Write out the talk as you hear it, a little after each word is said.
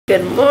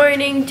Good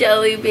morning,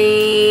 jelly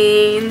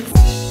beans.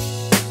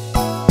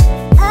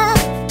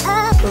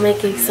 We're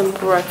making some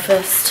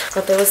breakfast,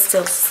 but they were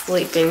still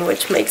sleeping,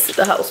 which makes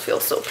the house feel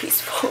so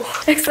peaceful.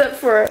 Except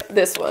for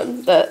this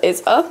one that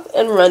is up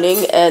and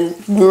running and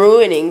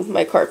ruining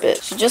my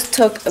carpet. She just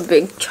took a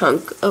big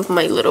chunk of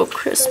my little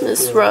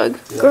Christmas rug.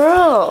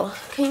 Girl,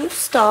 can you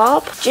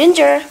stop?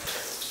 Ginger.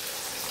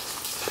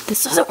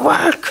 This doesn't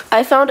work.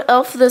 I found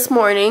Elf this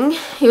morning.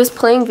 He was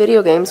playing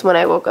video games when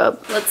I woke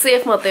up. Let's see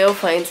if Mateo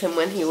finds him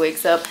when he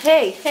wakes up.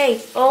 Hey,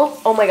 hey.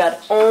 Oh my god.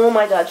 Oh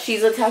my god.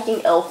 She's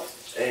attacking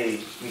Elf.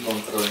 Hey, mi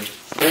control.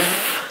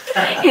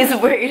 He's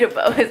worried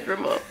about his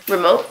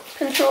remote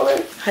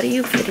controller. How do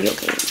you video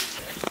game?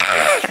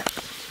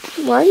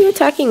 Why are you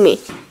attacking me?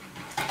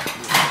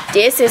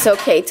 This is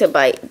okay to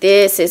bite.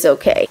 This is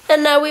okay.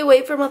 And now we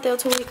wait for Mateo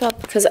to wake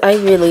up because I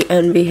really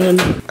envy him.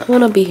 I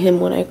want to be him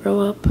when I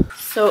grow up.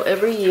 So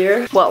every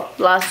year, well,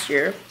 last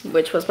year,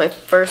 which was my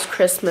first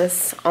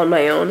Christmas on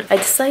my own, I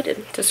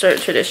decided to start a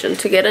tradition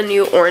to get a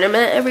new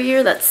ornament every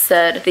year that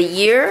said the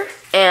year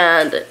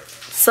and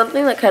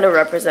something that kind of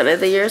represented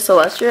the year. So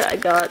last year I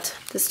got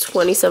this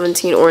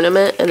 2017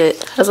 ornament and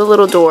it has a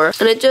little door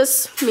and it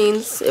just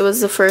means it was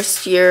the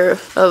first year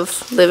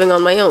of living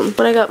on my own.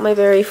 When I got my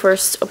very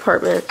first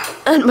apartment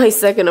and my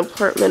second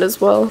apartment as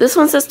well. This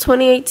one says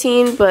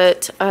 2018,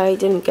 but I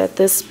didn't get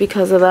this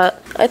because of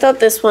that. I thought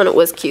this one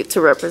was cute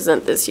to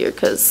represent this year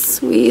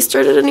because we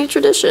started a new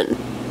tradition.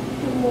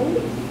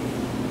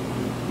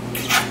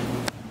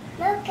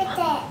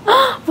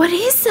 What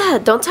is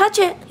that? Don't touch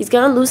it. He's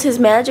gonna lose his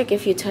magic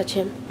if you touch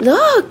him.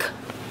 Look!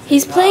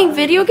 He's playing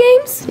video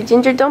games?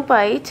 Ginger, don't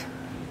bite.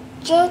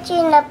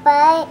 Ginger, not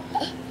bite.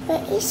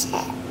 What is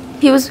that?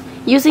 He was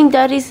using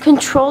Daddy's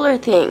controller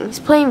thing. He's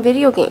playing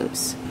video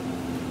games.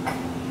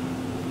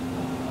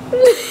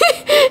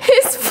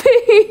 His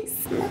face.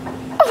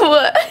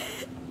 What?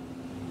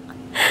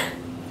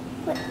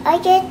 I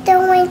just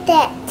don't want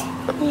that.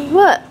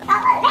 What?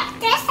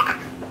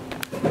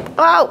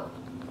 Oh!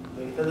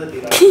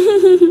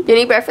 You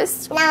need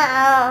breakfast?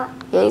 No.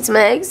 You need some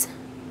eggs?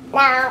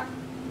 No.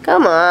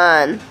 Come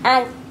on.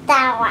 I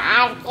don't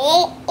want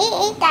to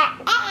eat the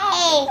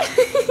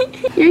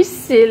egg. You're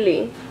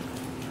silly.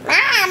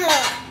 Mommy.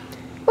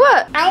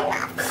 What? I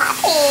love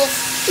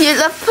puppies. You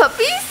love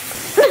puppies?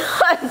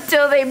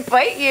 Until they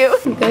bite you.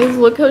 Guys,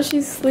 look how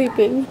she's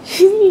sleeping.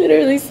 She's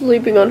literally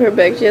sleeping on her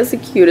back. She has the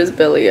cutest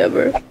belly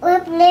ever.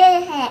 With blue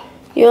hat.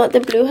 You want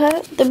the blue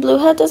hat? The blue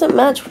hat doesn't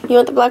match. You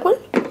want the black one?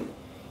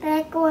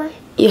 Black one.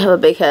 You have a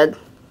big head.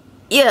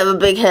 You have a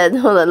big head.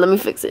 Hold on, let me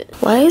fix it.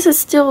 Why is it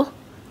still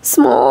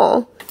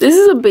small? This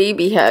is a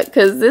baby hat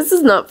because this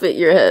does not fit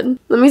your head.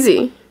 Let me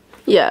see.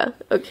 Yeah,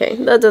 okay,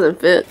 that doesn't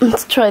fit.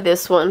 Let's try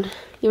this one,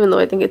 even though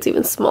I think it's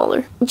even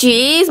smaller.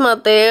 Jeez,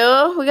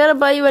 Mateo, we gotta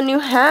buy you a new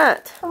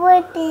hat.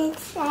 What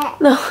is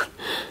that? No,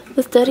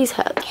 that's Daddy's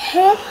hat.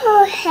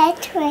 Purple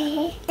hat right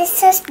here.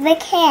 This is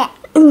big hat.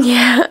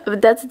 Yeah,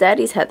 but that's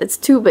Daddy's hat. It's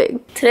too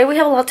big. Today we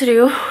have a lot to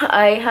do.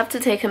 I have to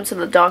take him to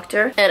the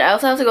doctor. And I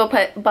also have to go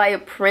buy a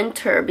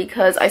printer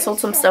because I sold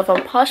some stuff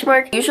on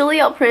Poshmark.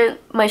 Usually I'll print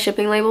my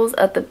shipping labels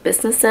at the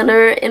business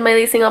center in my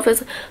leasing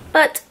office.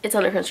 But it's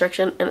under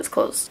construction and it's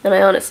closed. And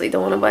I honestly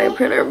don't want to buy a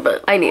printer,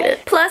 but I need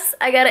it. Plus,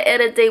 I gotta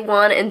edit day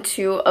 1 and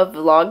 2 of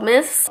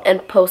Vlogmas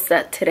and post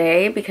that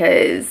today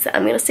because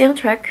I'm gonna stay on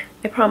track.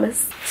 I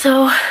promise.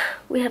 So,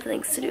 we have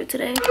things to do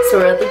today. So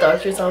we're at the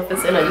doctor's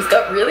office and I just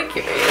got really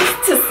curious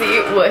to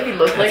see what he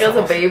looked like as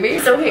a baby.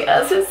 So he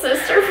asked his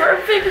sister for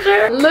a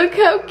picture. Look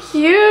how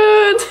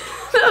cute!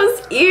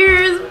 Those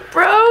ears,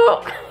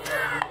 bro!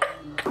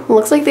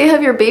 Looks like they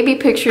have your baby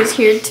pictures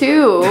here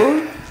too.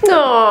 Aww.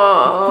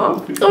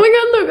 Oh my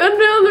god, look,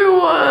 another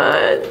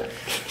one!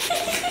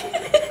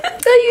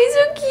 Oh, you're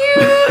so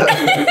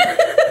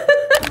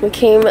cute! We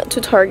came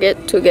to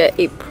Target to get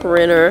a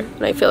printer,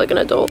 and I feel like an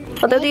adult.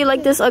 Although, do you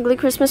like this ugly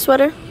Christmas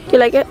sweater? Do you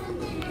like it?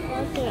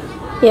 Okay.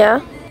 Yeah?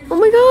 Oh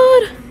my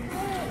god!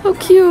 How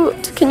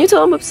cute! Can you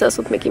tell I'm obsessed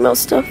with Mickey Mouse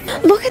stuff?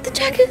 Look at the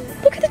jacket!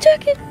 Look at the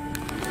jacket!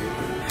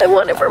 I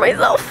want it for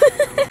myself.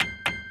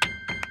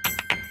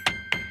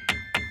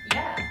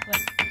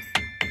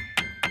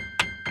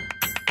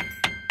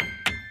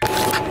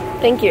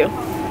 Thank you.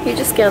 You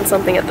just scanned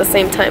something at the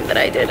same time that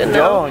I did, and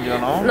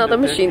now the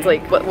machine's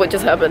like, what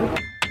just happened?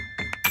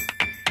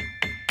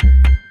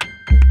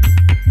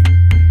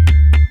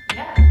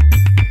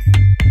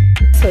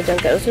 So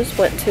Giancarlo just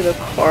went to the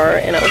car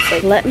and I was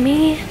like, let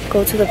me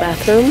go to the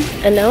bathroom.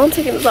 And now I'm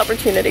taking this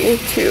opportunity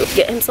to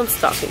get him some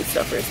stocking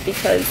stuffers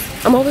because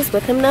I'm always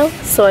with him now.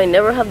 So I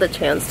never have the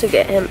chance to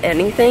get him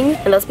anything.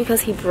 And that's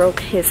because he broke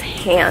his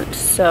hand.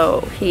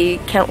 So he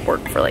can't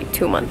work for like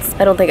 2 months.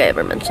 I don't think I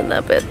ever mentioned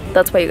that, but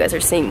that's why you guys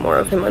are seeing more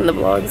of him in the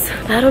vlogs.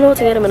 I don't know what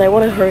to get him and I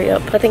want to hurry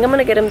up. I think I'm going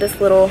to get him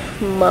this little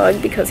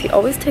mug because he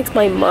always takes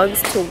my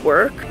mugs to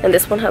work. And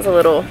this one has a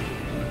little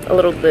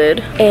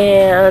lid.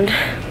 And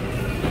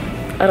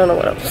I don't know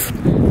what else.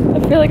 I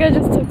feel like I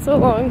just took so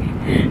long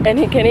and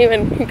he couldn't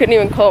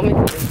even call me.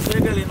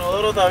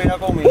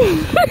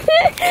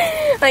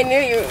 I knew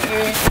you,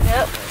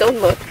 yep, don't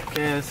look.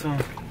 ¿Qué es eso?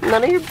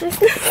 None of your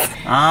business.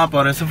 Ah,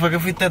 por eso fue que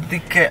fuiste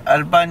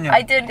al baño.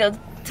 I did go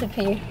to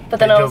pee, but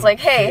then I was like,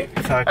 hey,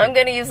 I'm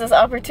gonna use this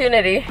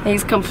opportunity.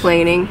 He's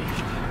complaining,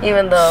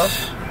 even though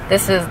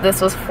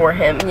this was for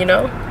him, you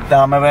know?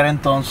 Déjame ver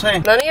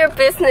entonces. None of your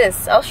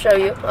business. I'll show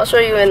you. I'll show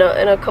you in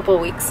a couple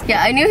weeks.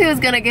 Yeah, I knew he was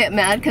gonna get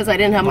mad because I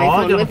didn't have my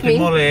phone with me.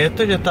 No, yo no estoy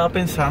molesto. Yo estaba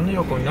pensando,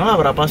 yo, coño,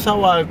 habrá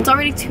pasado algo. It's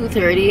already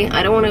 2:30.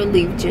 I don't want to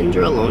leave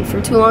Ginger alone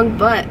for too long,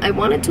 but I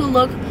wanted to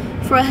look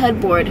for a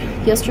headboard.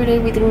 Yesterday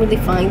we didn't really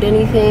find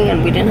anything,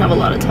 and we didn't have a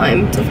lot of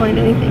time to find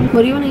anything.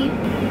 What do you want to eat?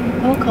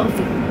 Oh,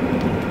 coffee.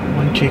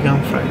 One chicken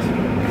fries.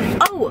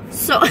 Oh,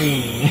 so.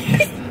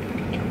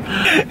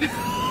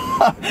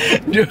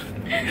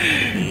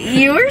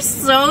 You were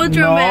so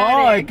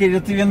dramatic. No, es que yo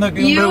estoy viendo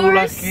aquí you un were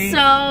aquí.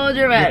 so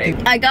dramatic.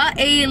 I got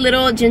a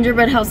little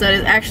gingerbread house that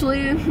is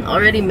actually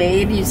already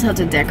made. You just have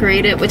to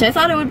decorate it, which I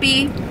thought it would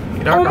be.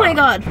 Oh my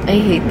god, I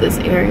hate this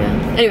area.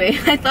 Anyway,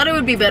 I thought it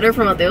would be better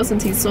for Mateo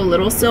since he's so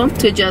little still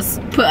to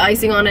just put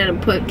icing on it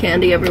and put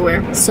candy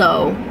everywhere.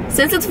 So,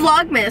 since it's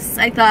Vlogmas,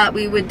 I thought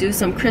we would do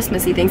some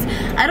Christmassy things.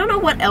 I don't know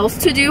what else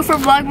to do for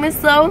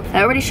Vlogmas though.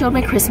 I already showed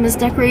my Christmas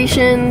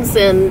decorations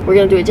and we're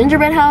gonna do a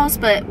gingerbread house,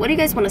 but what do you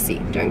guys want to see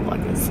during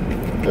Vlogmas?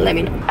 Let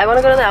me know. I want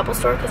to go to the Apple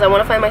store because I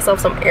want to find myself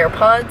some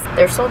AirPods.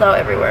 They're sold out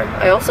everywhere.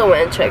 I also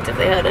went and checked if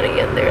they had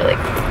any and they were like,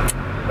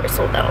 we're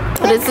sold out.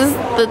 This is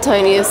the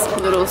tiniest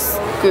little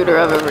scooter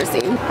I've ever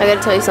seen. I gotta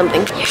tell you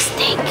something. You're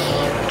stinky.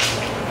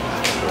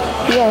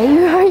 Yeah,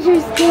 you are. You're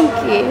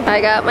stinky.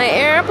 I got my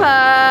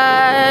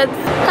AirPods.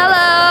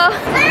 Hello.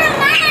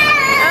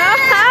 Oh,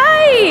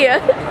 hi.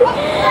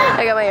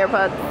 I got my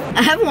AirPods.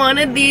 I have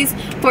wanted these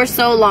for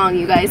so long,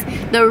 you guys.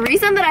 The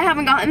reason that I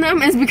haven't gotten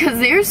them is because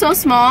they're so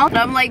small that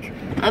I'm like,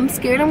 I'm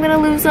scared I'm gonna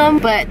lose them,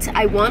 but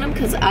I want them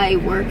because I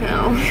work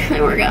out.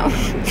 I work out.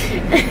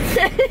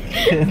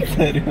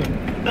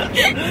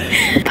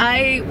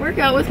 I work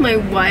out with my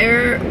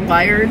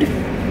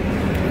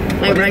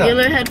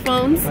regular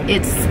headphones.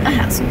 It's a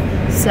hassle.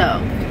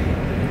 So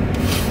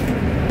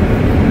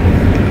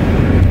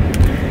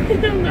I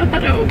don't know how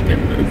to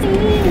open this.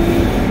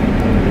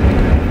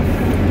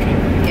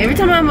 Every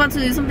time I'm about to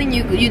do something,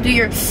 you do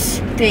your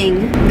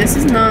thing. This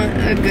is not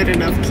a good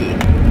enough key.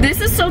 This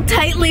is so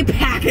tightly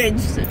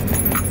packaged.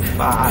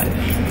 5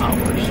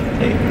 hours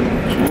later.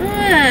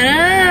 Shut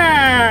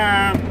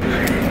up.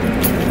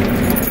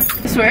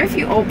 I swear if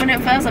you open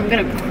it fast, I'm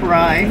gonna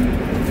cry.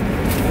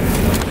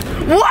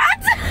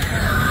 What?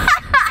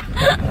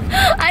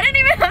 I didn't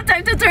even have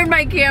time to turn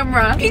my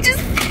camera. He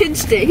just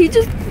pinched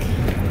it.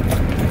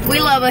 We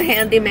love a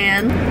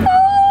handyman.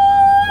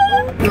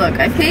 Look,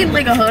 I paid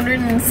like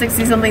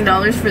 $160 something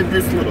for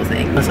this little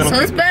thing. So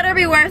this better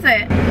be worth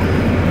it.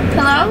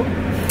 Hello?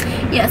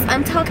 Yes,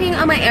 I'm talking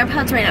on my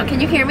AirPods right now. Can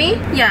you hear me?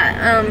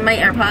 Yeah, my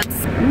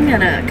AirPods. I'm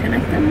gonna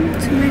connect them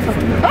to my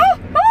phone. Oh!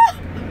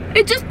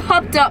 It just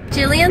popped up.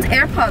 Jelian's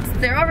AirPods.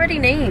 They're already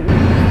named.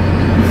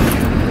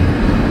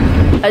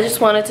 I just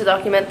wanted to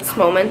document this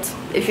moment.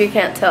 If you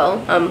can't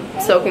tell, I'm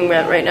soaking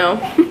wet right now.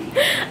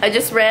 I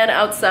just ran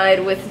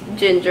outside with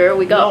Ginger.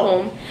 We got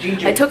home.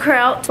 Ginger. I took her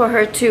out for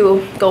her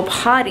to go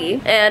potty,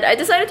 and I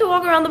decided to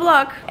walk around the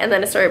block, and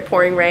then it started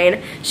pouring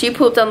rain. She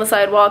pooped on the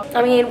sidewalk.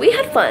 I mean, we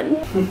had fun.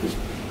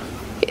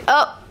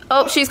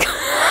 Oh, she's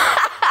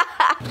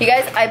You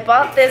guys, I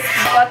bought this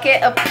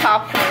bucket of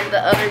popcorn the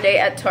other day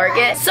at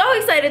Target. So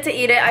excited to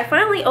eat it. I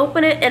finally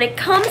opened it and it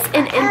comes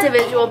in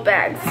individual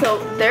bags. So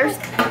there's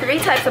 3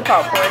 types of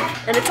popcorn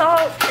and it's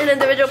all in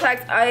individual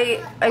packs. I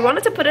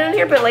wanted to put it in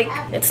here, but like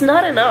it's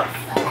not enough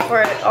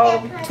for it all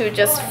to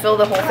just fill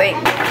the whole thing.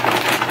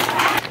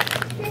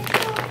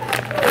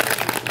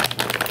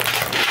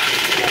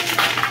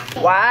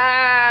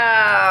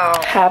 Wow.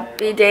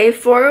 Happy day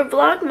for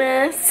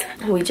Vlogmas.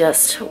 We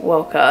just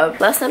woke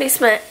up. Last night I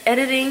spent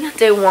editing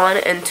day 1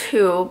 and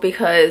 2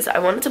 because I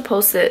wanted to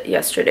post it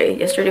yesterday.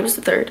 Yesterday was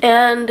the 3rd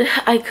and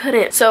I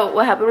couldn't. So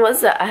what happened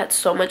was that I had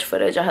so much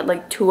footage. I had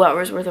like 2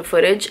 hours worth of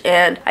footage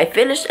and I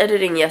finished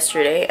editing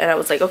yesterday and I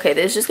was like, okay,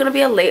 this is just gonna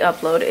be a late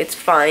upload. It's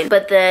fine.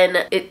 But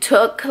then it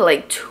took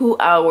like 2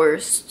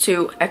 hours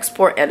to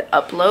export and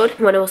upload.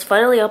 When it was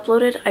finally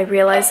uploaded, I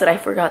realized that I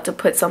forgot to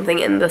put something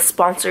in the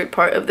sponsored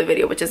part of the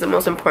video, which is the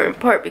most important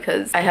part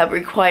because I have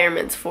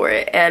requirements for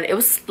it, and it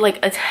was like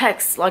a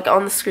text like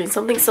on the screen,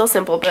 something so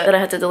simple, but then I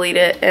had to delete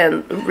it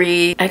and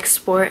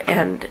re-export,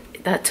 and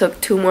that took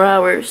 2 more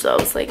hours. So I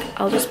was like,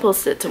 I'll just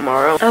post it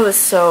tomorrow. I was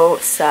so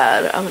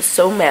sad. I was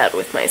so mad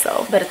with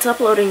myself, but it's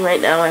uploading right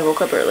now. I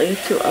woke up early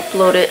to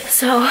upload it,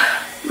 so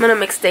I'm gonna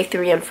mix day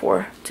 3 and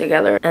 4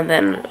 together and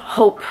then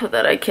hope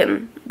that I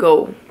can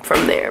go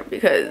from there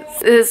because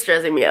it is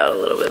stressing me out a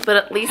little bit. But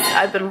at least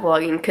I've been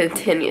vlogging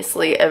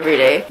continuously every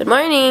day. Good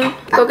morning.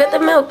 Go get the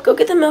milk. Go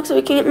get the milk so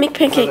we can make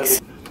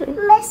pancakes.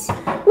 Miss.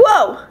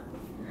 Whoa.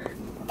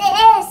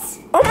 This.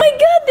 Oh my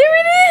god, there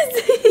it is.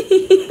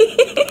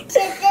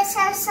 This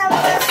has something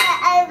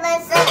that I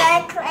was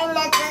clean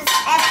at this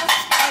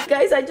episode.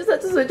 Guys, I just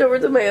had to switch over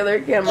to my other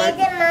camera. Is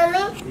it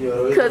mommy?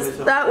 Because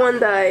that one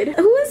died.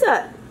 Who is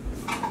that?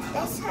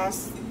 This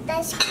has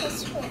this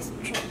Christmas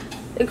tree.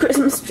 A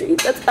Christmas tree?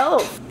 That's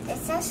Elf.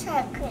 This is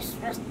a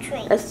Christmas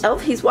tree. That's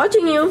Elf. He's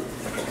watching you.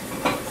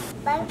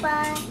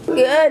 Bye-bye.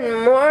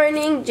 Good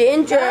morning,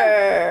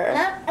 Ginger.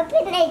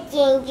 Open the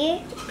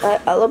Ginger.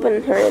 I'll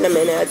open her in a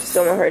minute. I just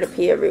don't want her to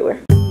pee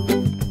everywhere.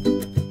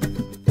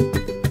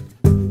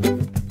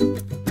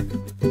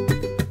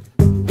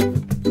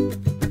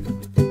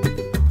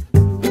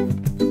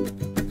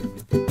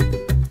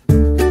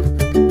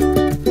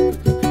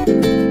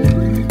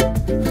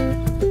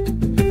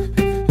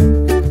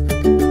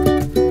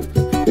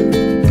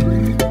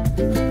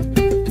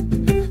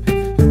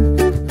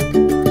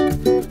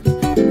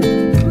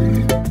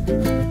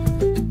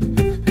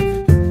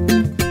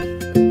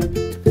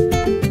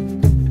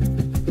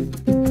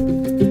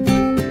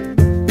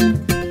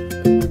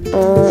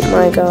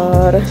 My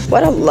God,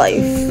 what a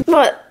life.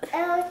 What?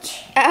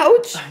 Ouch.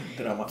 Ouch.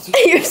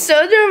 You're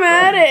so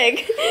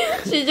dramatic.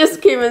 She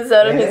just came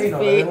inside of his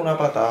feet.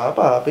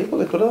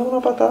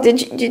 Did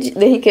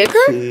he kick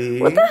her? Sí.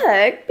 What the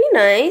heck? Be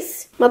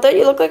nice. Mother,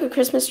 you look like a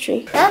Christmas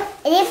tree.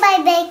 Is my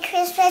big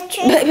Christmas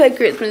tree? My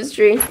Christmas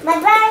tree. My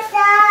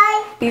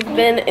birthday. We've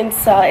been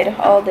inside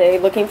all day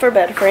looking for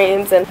bed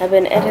frames, and I've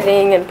been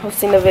editing and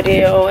posting the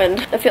video, and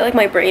I feel like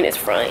my brain is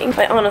frying.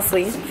 I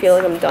honestly feel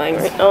like I'm dying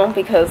right now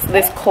because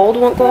this cold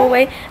won't go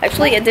away.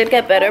 Actually, it did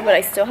get better, but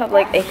I still have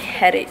like a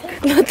headache.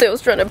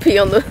 Mateo's trying to pee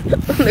on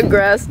the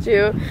grass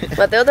too.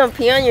 Mateo, don't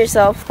pee on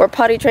yourself. We're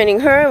potty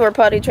training her and we're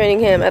potty training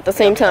him at the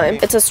same time.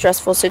 It's a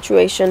stressful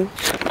situation.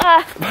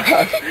 Ah!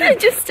 I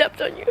just stepped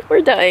on you.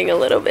 We're dying a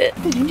little bit.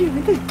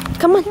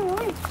 Come on.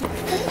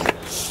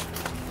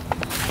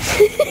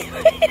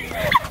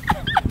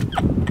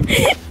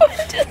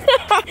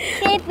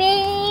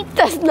 Baby.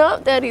 That's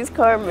not Daddy's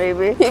car,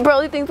 baby. He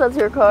probably thinks that's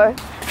your car.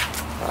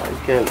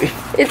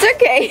 It's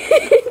okay.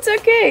 It's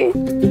okay.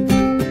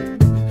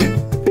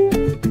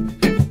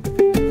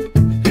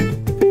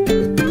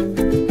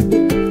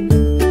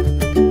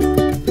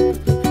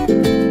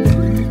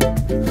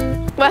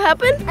 What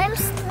happened? I'm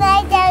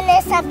sliding down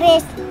this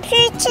abyss.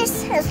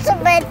 Peaches and some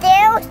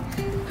Mateos.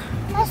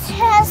 Let's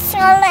have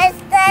some like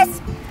this.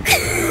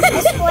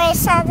 Let's wait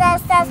some of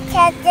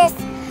this.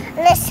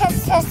 Let's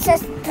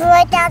just do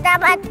it down the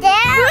Mateo.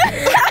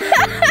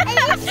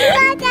 And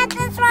slide down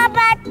this one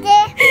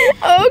Mateo.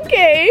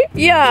 Okay.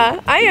 Yeah,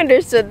 I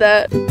understood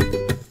that.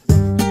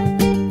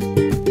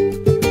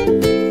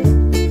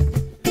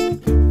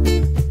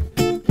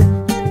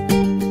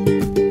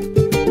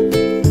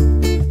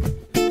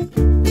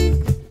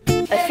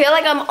 I feel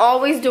like I'm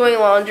always doing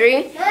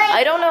laundry.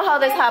 I don't know how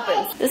this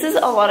happens. This is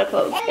a lot of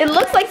clothes. It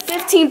looks like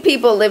 15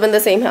 people live in the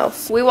same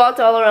house. We walked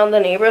all around the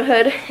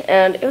neighborhood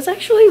and it was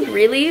actually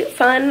really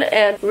fun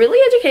and really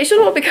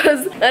educational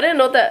because I didn't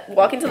know that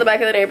walking to the back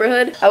of the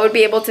neighborhood, I would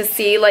be able to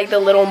see like the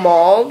little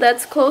mall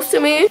that's close to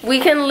me. We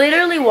can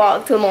literally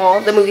walk to the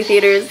mall, the movie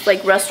theaters,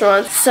 like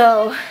restaurants.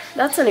 So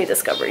that's a new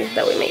discovery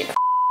that we made.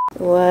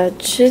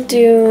 What you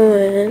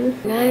doing?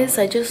 Guys,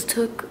 I just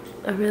took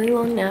a really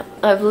long nap.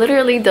 I've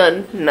literally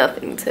done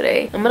nothing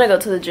today. I'm gonna go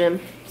to the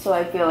gym, so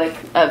I feel like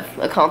I've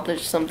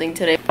accomplished something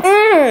today.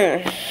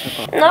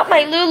 Not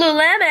my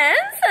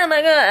Lululemons, oh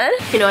my God.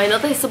 You know, I know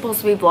they're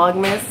supposed to be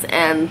Vlogmas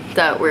and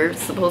that we're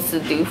supposed to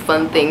do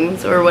fun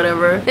things or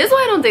whatever. This is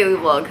why I don't daily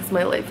vlog, because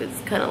my life is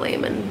kind of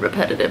lame and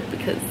repetitive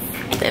because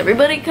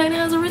everybody kind of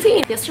has a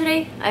routine.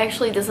 Yesterday, I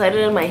actually decided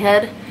in my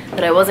head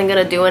that I wasn't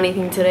gonna do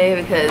anything today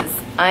because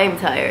I'm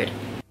tired.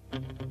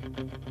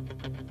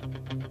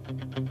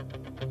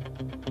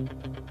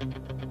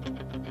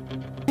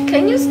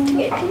 Can you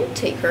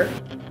take her?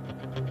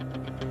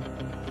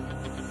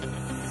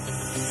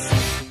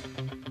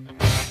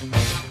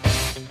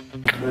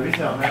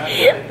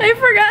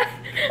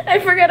 I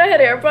forgot I had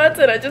AirPods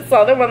and I just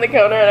saw them on the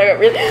counter and I got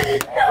really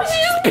no, she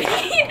just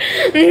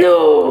peed.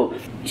 No,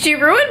 she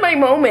ruined my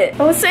moment.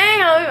 I was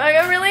saying I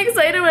got really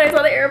excited when I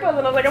saw the AirPods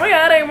and I was like, oh my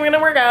God, I'm gonna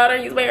work out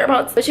and use my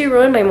AirPods. But she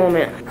ruined my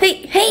moment.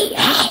 Hey,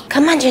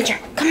 come on, Ginger,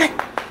 come on,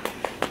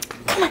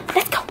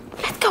 let's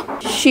go.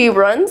 She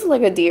runs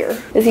like a deer.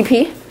 Does he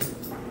pee?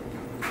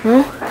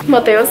 Huh?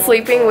 Mateo's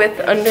sleeping with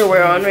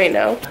underwear on right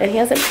now and he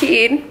hasn't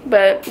peed,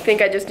 but I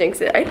think I just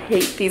jinxed it. I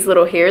hate these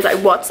little hairs. I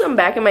watched them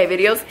back in my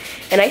videos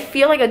and I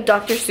feel like a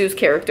Dr. Seuss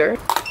character.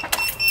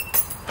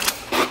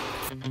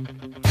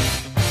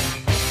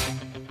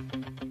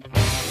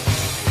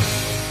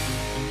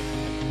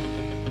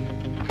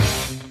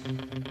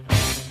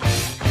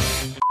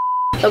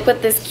 Look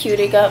what this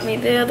cutie got me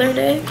the other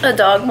day. A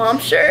dog mom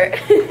shirt.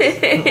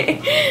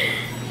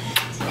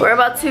 We're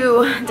about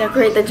to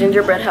decorate the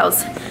gingerbread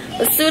house.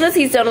 As soon as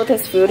he's done with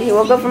his food, he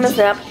woke up from his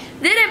nap,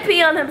 didn't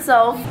pee on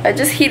himself. I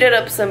just heated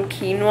up some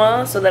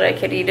quinoa so that I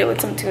could eat it with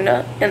some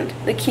tuna, and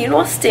the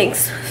quinoa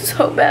stinks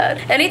so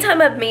bad.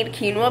 Anytime I've made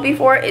quinoa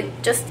before, it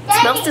just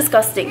smells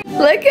disgusting.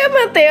 Look at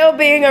Mateo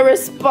being a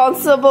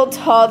responsible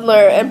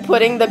toddler and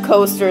putting the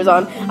coasters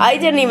on. I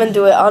didn't even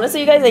do it.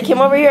 Honestly, you guys, I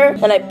came over here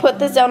and I put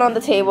this down on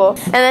the table,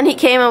 and then he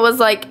came and was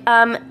like,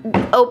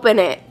 open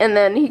it, and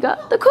then he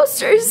got the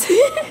coasters.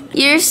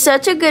 You're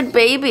such a good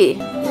baby.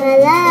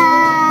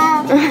 Hello.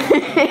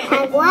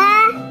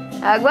 Agua.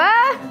 Agua?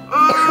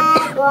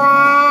 Agua.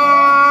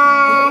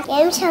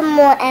 Give me some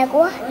more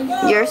agua.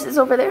 Yours is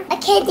over there?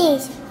 Okay,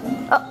 these.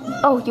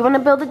 Oh, you want to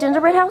build a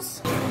gingerbread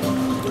house?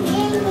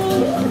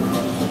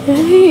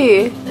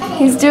 Hey,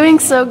 he's doing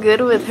so good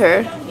with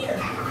her.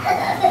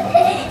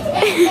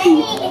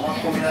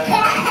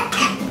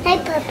 Hi,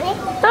 puppy.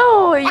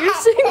 Oh, you're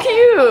so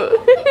cute.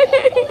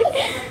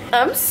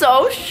 I'm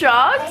so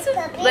shocked.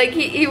 Like,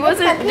 he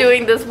wasn't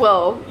doing this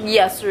well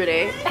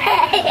yesterday.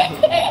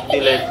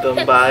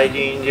 Dile, bye,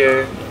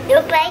 Ginger.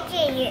 You bite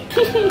it.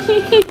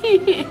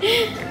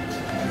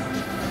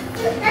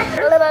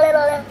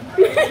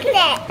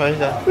 What is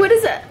that? What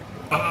is that?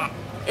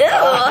 Ew.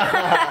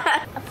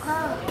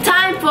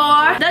 Time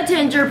for the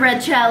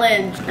gingerbread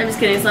challenge. I'm just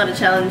kidding, it's not a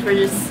challenge.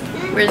 We're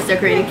just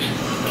decorating.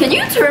 Can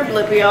you turn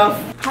Blippi off?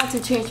 I have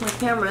to change my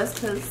cameras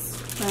because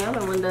my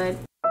other one died.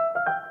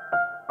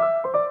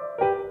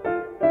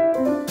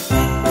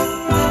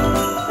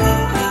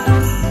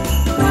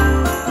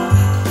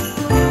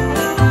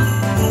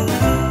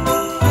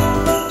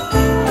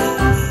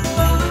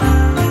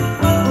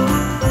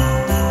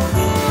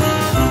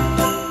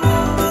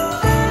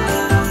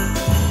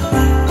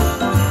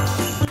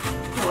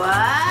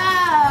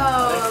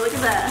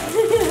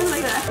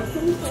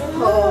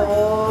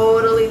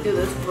 Totally do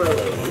this for a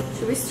living.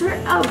 Should we start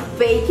a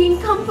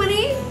baking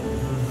company?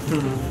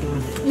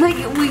 Like,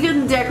 we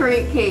can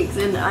decorate cakes,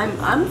 and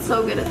I'm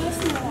so good at this.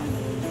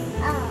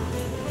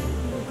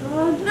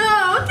 Oh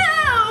no,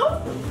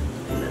 no!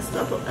 I messed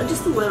up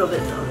just a little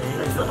bit though.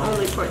 That's the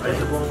only part that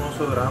you're so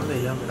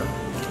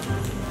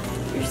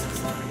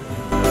sorry.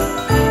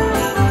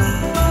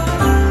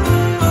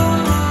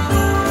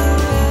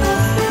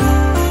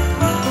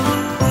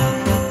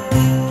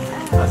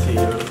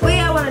 Wait,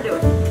 I want to do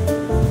it.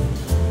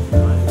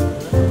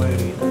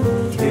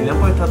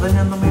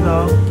 I'm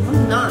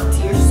not.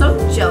 You're so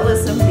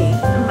jealous of me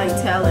and my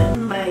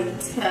talent. My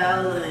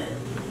talent.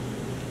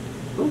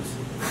 Oops.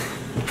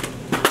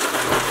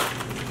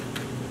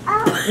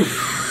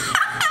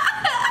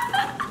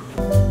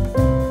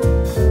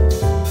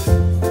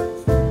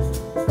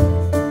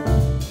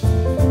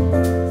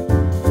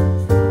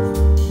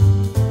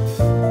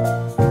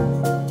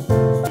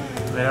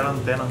 Mira la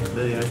antena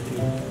de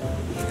divertido.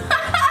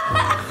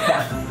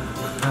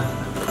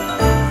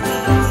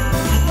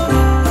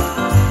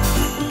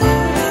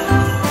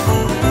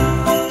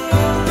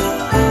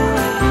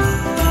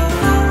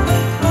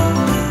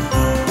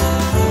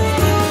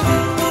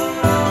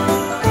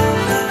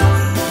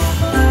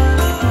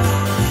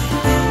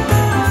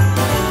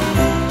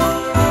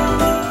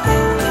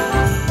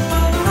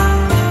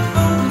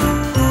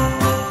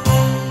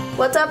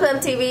 What's up,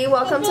 MTV?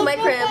 Welcome to my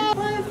crib.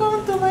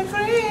 Welcome to my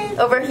crib.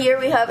 Over here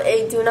we have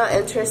a do not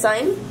enter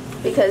sign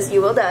because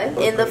you will die.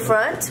 In the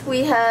front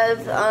we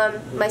have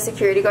my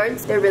security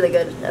guards. They're really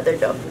good at their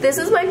job. This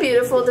is my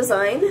beautiful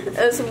design,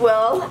 as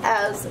well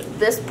as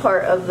this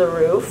part of the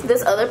roof.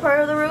 This other part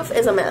of the roof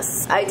is a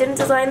mess. I didn't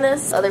design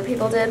this, other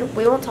people did.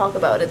 We won't talk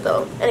about it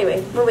though.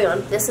 Anyway, moving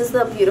on. This is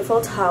the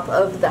beautiful top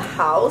of the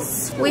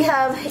house. We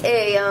have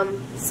a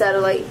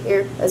satellite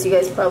here, as you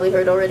guys probably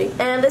heard already.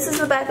 And this is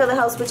the back of the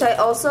house, which I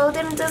also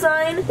didn't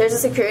design. There's a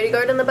security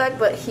guard in the back,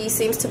 but he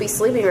seems to be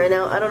sleeping right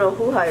now. I don't know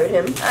who hired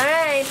him.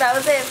 Alright, that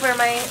was it for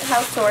my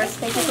house tours.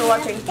 Thank you for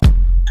watching.